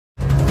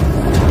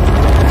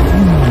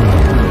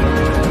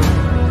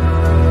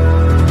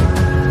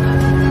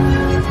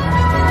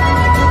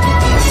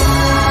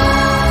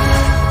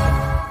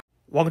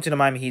Welcome to the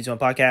Miami Heat Zone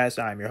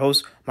podcast. I'm your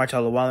host,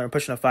 Martello Waller. We're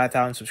pushing to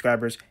 5,000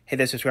 subscribers. Hit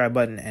that subscribe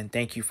button, and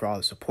thank you for all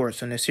the support.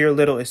 So Nassar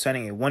Little is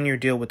signing a one-year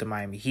deal with the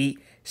Miami Heat.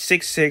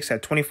 6'6",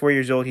 at 24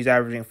 years old, he's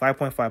averaging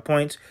 5.5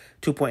 points,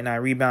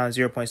 2.9 rebounds,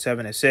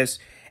 0.7 assists,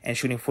 and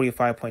shooting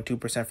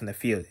 45.2% from the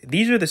field.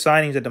 These are the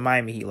signings that the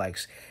Miami Heat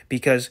likes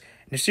because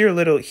Nassar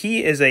Little,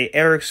 he is a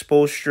Eric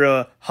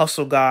Spoelstra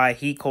hustle guy,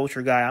 Heat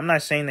culture guy. I'm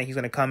not saying that he's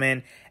going to come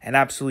in and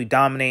absolutely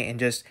dominate and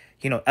just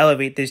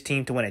elevate this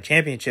team to win a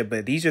championship.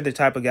 But these are the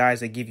type of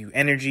guys that give you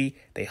energy.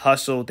 They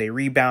hustle, they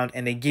rebound,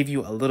 and they give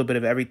you a little bit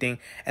of everything.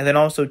 And then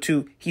also,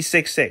 too, he's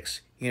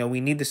 6'6".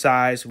 We need the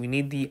size. We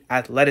need the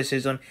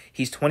athleticism.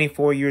 He's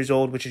 24 years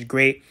old, which is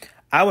great.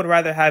 I would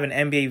rather have an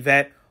NBA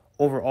vet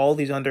over all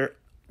these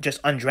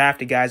just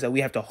undrafted guys that we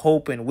have to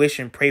hope and wish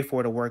and pray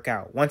for to work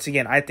out. Once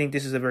again, I think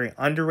this is a very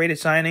underrated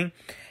signing.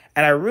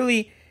 And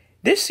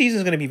this season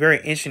is going to be very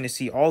interesting to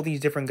see all these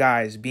different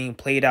guys being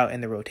played out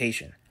in the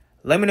rotation.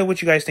 Let me know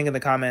what you guys think in the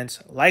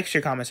comments. Like,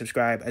 share, comment,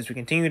 subscribe as we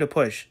continue to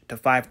push to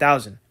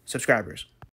 5,000 subscribers.